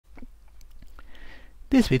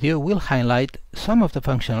This video will highlight some of the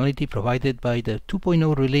functionality provided by the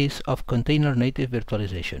 2.0 release of Container Native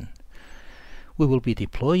Virtualization. We will be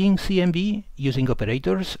deploying CMV using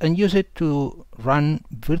operators and use it to run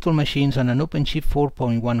virtual machines on an OpenShift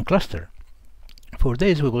 4.1 cluster. For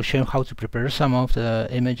this, we will show how to prepare some of the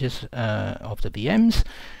images of the VMs.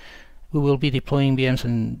 We will be deploying VMs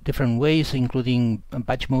in different ways, including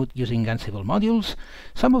batch mode using Ansible modules.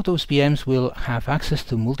 Some of those VMs will have access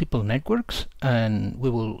to multiple networks, and we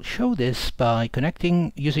will show this by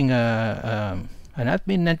connecting using an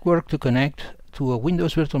admin network to connect to a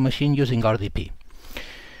Windows virtual machine using RDP.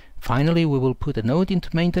 Finally, we will put a node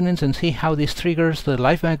into maintenance and see how this triggers the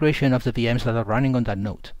live migration of the VMs that are running on that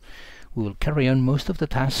node. We will carry on most of the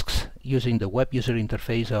tasks using the web user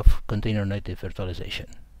interface of Container Native Virtualization.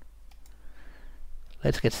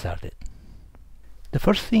 Let's get started. The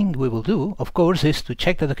first thing we will do, of course, is to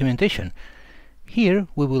check the documentation. Here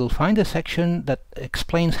we will find a section that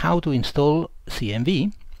explains how to install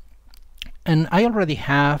CMV, and I already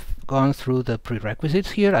have gone through the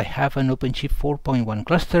prerequisites here. I have an OpenShift 4.1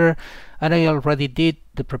 cluster, and I already did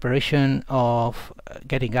the preparation of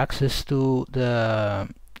getting access to the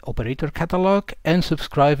operator catalog and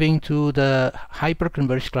subscribing to the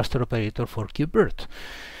hyperconverged cluster operator for KubeVirt.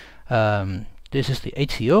 This is the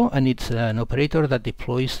HCO, and it's an operator that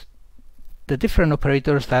deploys the different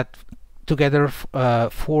operators that together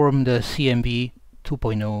form the CMV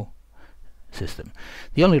 2.0 system.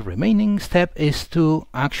 The only remaining step is to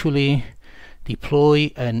actually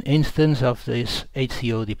deploy an instance of this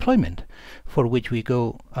HCO deployment, for which we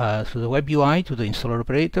go through the web UI to the installer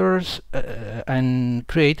operators and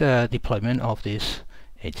create a deployment of this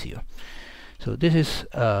HCO. So this is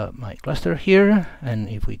my cluster here, and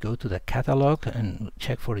if we go to the catalog and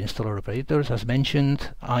check for installer operators, as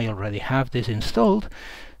mentioned, I already have this installed,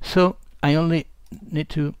 so I only need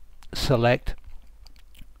to select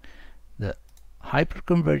the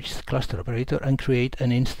hyperconverged cluster operator and create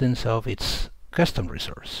an instance of its custom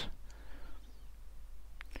resource.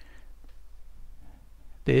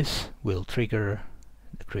 This will trigger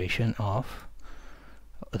the creation of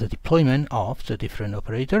the deployment of the different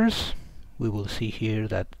operators. We will see here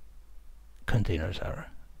that containers are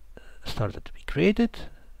started to be created,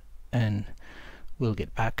 and we'll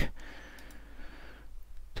get back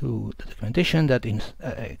to the documentation that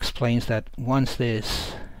explains that once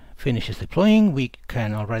this finishes deploying, we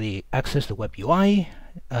can already access the web UI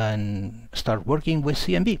and start working with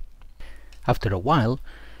CMV. After a while,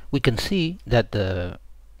 we can see that the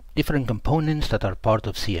different components that are part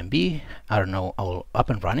of CMV are now all up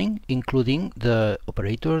and running, including the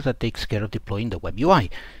operator that takes care of deploying the web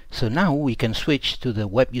UI. So now we can switch to the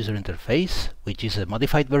web user interface, which is a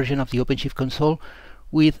modified version of the OpenShift console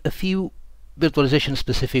with a few virtualization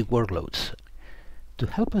specific workloads. To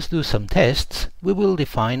help us do some tests, we will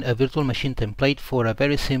define a virtual machine template for a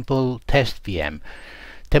very simple test VM.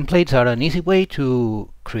 Templates are an easy way to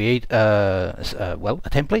create a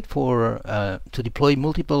template for to deploy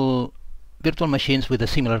multiple virtual machines with a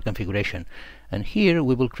similar configuration. And here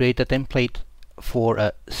we will create a template for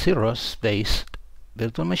a Ceros-based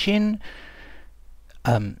virtual machine.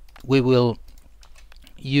 We will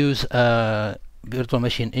use a virtual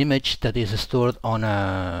machine image that is stored on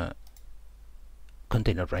a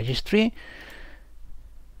container registry,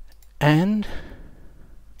 and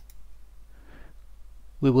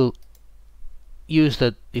we will use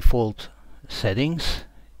the default settings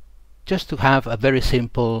just to have a very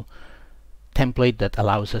simple template that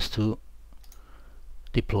allows us to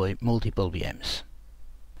deploy multiple VMs.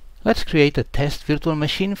 Let's create a test virtual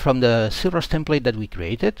machine from the Ceros template that we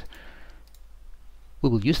created. We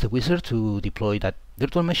will use the wizard to deploy that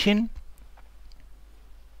virtual machine,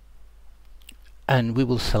 and we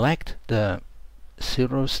will select the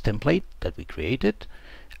Ceros template that we created,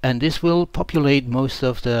 and this will populate most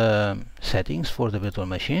of the settings for the virtual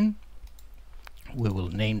machine. We will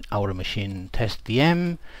name our machine test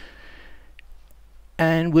VM,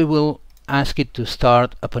 and we will ask it to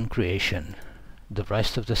start upon creation. The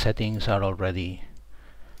rest of the settings are already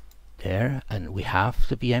there, and we have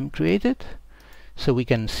the VM created, so we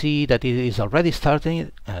can see that it is already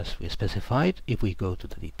starting as we specified. If we go to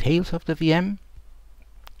the details of the VM,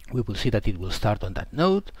 we will see that it will start on that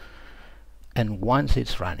node, and once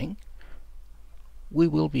it's running, we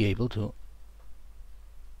will be able to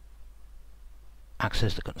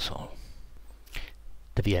access the console.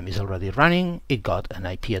 The VM is already running. It got an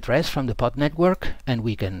IP address from the pod network, and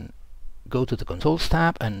we can go to the consoles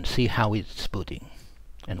tab and see how it's booting.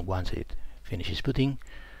 And once it finishes booting,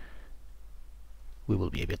 we will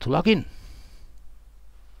be able to log in.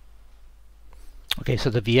 Okay, so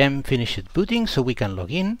the VM finished booting, so we can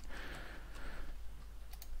log in.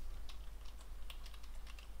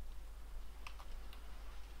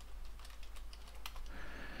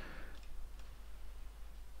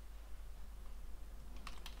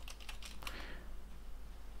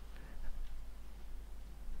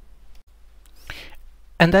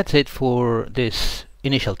 And that's it for this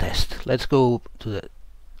initial test. Let's go to the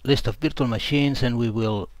list of virtual machines and we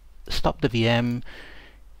will stop the VM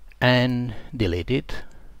and delete it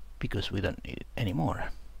because we don't need it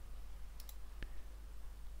anymore.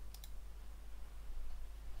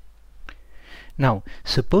 Now,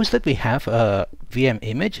 suppose that we have a VM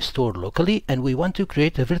image stored locally and we want to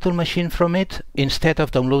create a virtual machine from it instead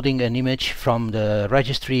of downloading an image from the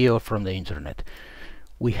registry or from the internet.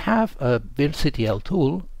 We have a virtualization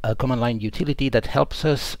tool, a command line utility that helps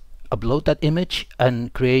us upload that image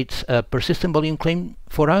and creates a persistent volume claim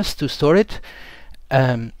for us to store it.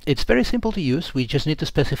 It's very simple to use. We just need to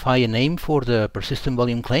specify a name for the persistent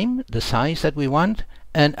volume claim, the size that we want,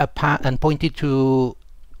 and point it to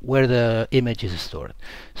where the image is stored.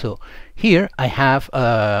 So here I have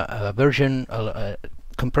a version, a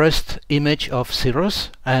compressed image of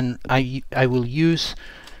zeros, and I will use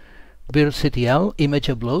virtualization image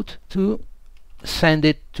upload to send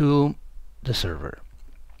it to the server.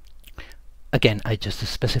 Again, I just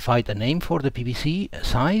specified a name for the PVC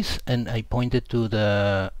size and I pointed to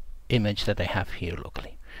the image that I have here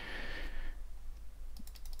locally.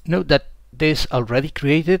 Note that this already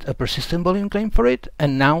created a persistent volume claim for it,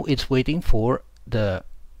 and now it's waiting for the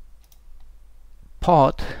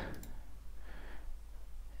pod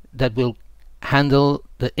that will handle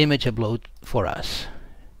the image upload for us.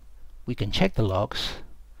 We can check the logs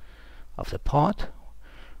of the pod.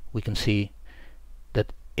 We can see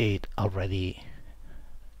that it already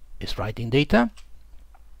is writing data.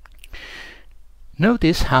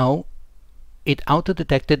 Notice how it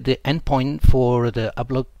auto-detected the endpoint for the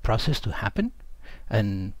upload process to happen,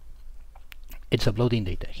 and it's uploading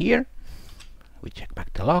data here. We check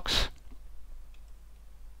back the logs.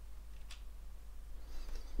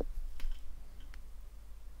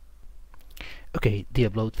 Okay, the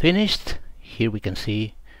upload finished. Here we can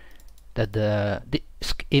see that the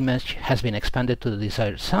disk image has been expanded to the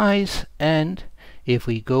desired size, and if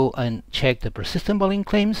we go and check the persistent volume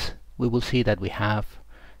claims, we will see that we have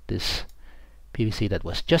this PVC that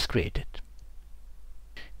was just created.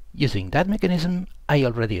 Using that mechanism, I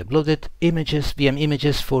already uploaded images, VM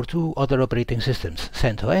images for two other operating systems,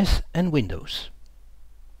 CentOS and Windows.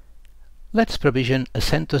 Let's provision a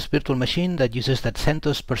CentOS virtual machine that uses that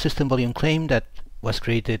CentOS persistent volume claim that was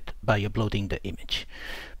created by uploading the image.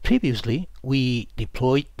 Previously, we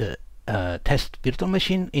deployed the test virtual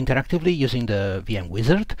machine interactively using the VM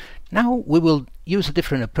wizard. Now we will use a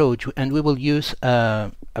different approach, and we will use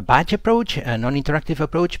a batch approach, a non-interactive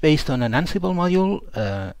approach based on an Ansible module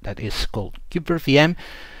that is called KubeVirt.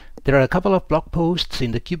 There are a couple of blog posts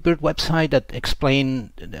in the KubeVirt website that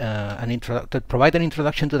explain that provide an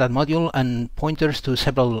introduction to that module and pointers to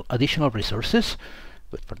several additional resources.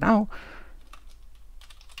 But for now,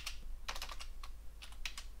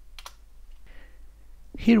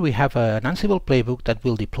 here we have an Ansible playbook that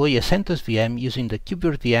will deploy a CentOS VM using the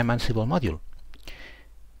KubeVirt VM Ansible module.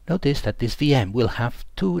 Notice that this VM will have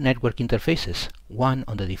two network interfaces, one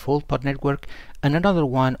on the default pod network and another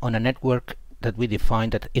one on a network that we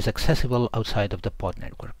define that is accessible outside of the pod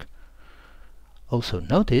network. Also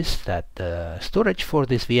notice that the storage for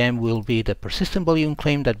this VM will be the persistent volume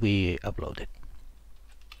claim that we uploaded.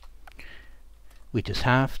 We just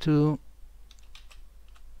have to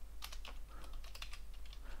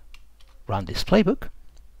run this playbook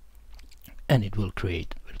and it will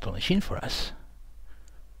create a virtual machine for us.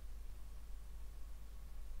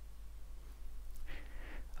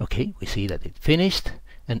 Okay, we see that it finished,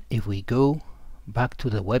 and if we go back to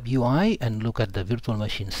the web UI and look at the virtual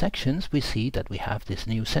machine sections, we see that we have this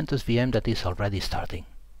new CentOS VM that is already starting.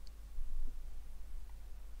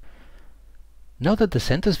 Now that the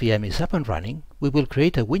CentOS VM is up and running, we will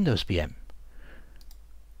create a Windows VM.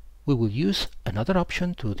 We will use another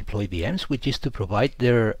option to deploy VMs, which is to provide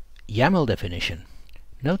their YAML definition.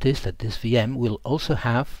 Notice that this VM will also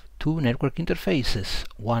have two network interfaces,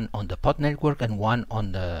 one on the pod network and one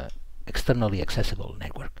on the externally accessible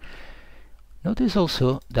network. Notice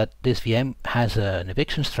also that this VM has an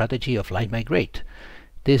eviction strategy of live migrate.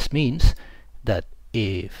 This means that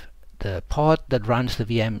if the pod that runs the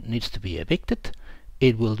VM needs to be evicted,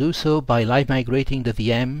 it will do so by live migrating the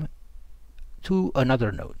VM to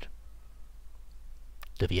another node.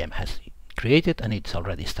 The VM has created and it's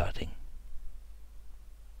already starting.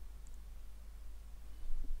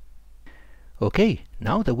 Okay,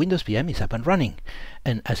 now the Windows VM is up and running,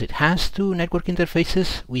 and as it has two network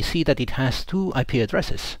interfaces, we see that it has two IP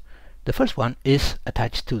addresses. The first one is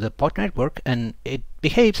attached to the pod network and it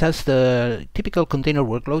behaves as the typical container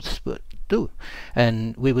workloads do.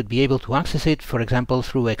 And we would be able to access it, for example,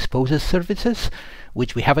 through exposes services,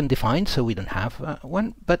 which we haven't defined, so we don't have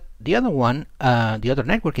one. But the other one, the other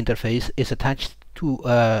network interface, is attached to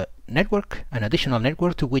a network, an additional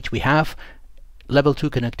network to which we have level 2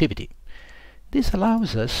 connectivity. This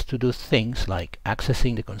allows us to do things like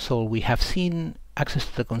accessing the console. We have seen access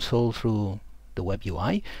to the console through the web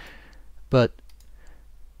UI, but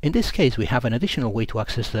in this case we have an additional way to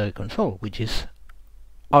access the console, which is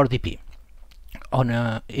RDP.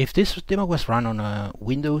 If this demo was run on a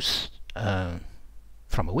Windows,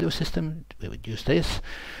 from a Windows system, we would use this.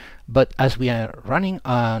 But as we are running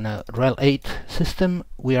on a RHEL 8 system,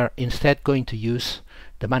 we are instead going to use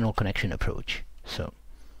the manual connection approach. So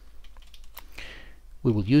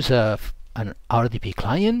we will use an RDP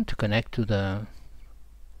client to connect to the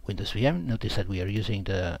Windows VM. Notice that we are using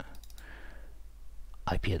the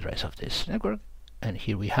IP address of this network, and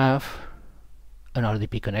here we have an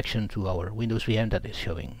RDP connection to our Windows VM that is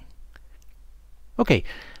showing. Okay,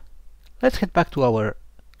 let's get back to our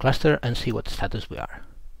cluster and see what status we are.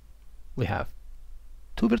 We have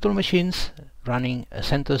 2 virtual machines running a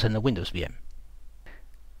CentOS and a Windows VM.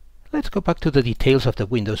 Let's go back to the details of the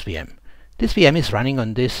Windows VM. This VM is running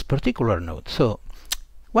on this particular node. So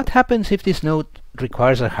what happens if this node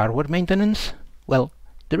requires a hardware maintenance? Well,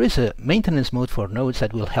 there is a maintenance mode for nodes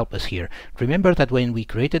that will help us here. Remember that when we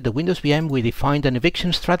created the Windows VM, we defined an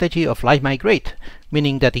eviction strategy of live migrate,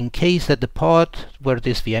 meaning that in case that the pod where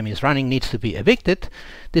this VM is running needs to be evicted,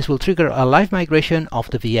 this will trigger a live migration of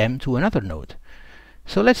the VM to another node.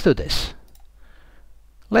 So let's do this.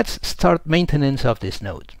 Let's start maintenance of this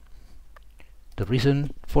node. The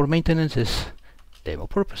reason for maintenance is demo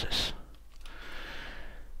purposes.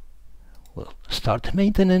 We'll start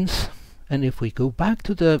maintenance, and if we go back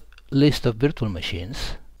to the list of virtual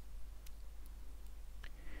machines,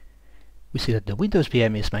 we see that the Windows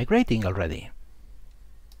VM is migrating already.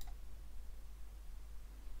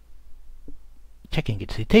 Checking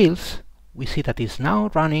its details, we see that it's now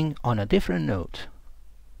running on a different node.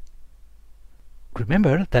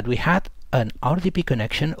 Remember that we had an RDP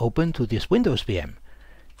connection open to this Windows VM.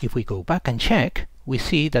 If we go back and check, we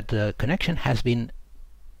see that the connection has been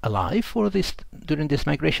alive for this during this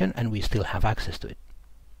migration, and we still have access to it.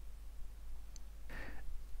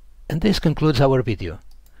 And this concludes our video.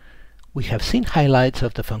 We have seen highlights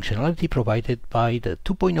of the functionality provided by the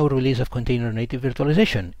 2.0 release of container native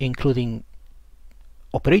virtualization, including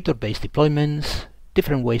operator-based deployments,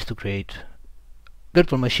 different ways to create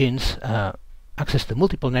virtual machines, access to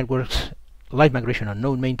multiple networks, live migration on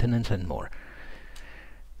node maintenance, and more.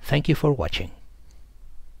 Thank you for watching.